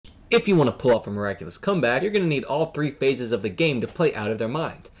If you want to pull off a miraculous comeback, you're going to need all 3 phases of the game to play out of their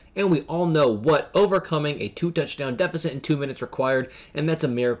minds. And we all know what overcoming a 2-touchdown deficit in 2 minutes required, and that's a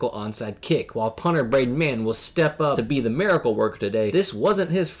miracle onside kick. While punter Braden Mann will step up to be the miracle worker today, this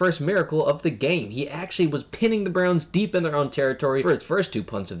wasn't his first miracle of the game. He actually was pinning the Browns deep in their own territory for his first 2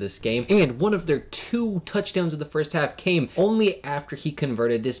 punts of this game, and one of their 2 touchdowns of the first half came only after he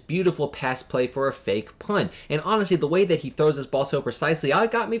converted this beautiful pass play for a fake punt. And honestly, the way that he throws this ball so precisely,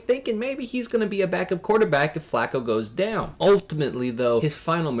 it got me thinking maybe he's going to be a backup quarterback if Flacco goes down. Ultimately, though, his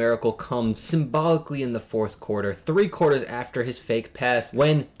final miracle comes symbolically in the 4th quarter, 3 quarters after his fake pass,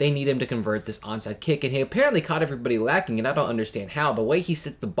 when they need him to convert this onside kick, and he apparently caught everybody lacking, and I don't understand how. The way he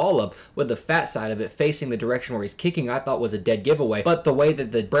sets the ball up with the fat side of it facing the direction where he's kicking, I thought was a dead giveaway, but the way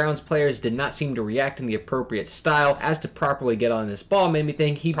that the Browns players did not seem to react in the appropriate style as to properly get on this ball made me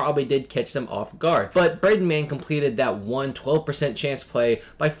think he probably did catch them off guard. But Braden Mann completed that 12% chance play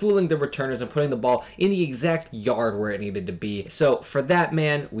by fooling the returners and putting the ball in the exact yard where it needed to be. So for that,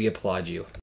 man, we applaud you.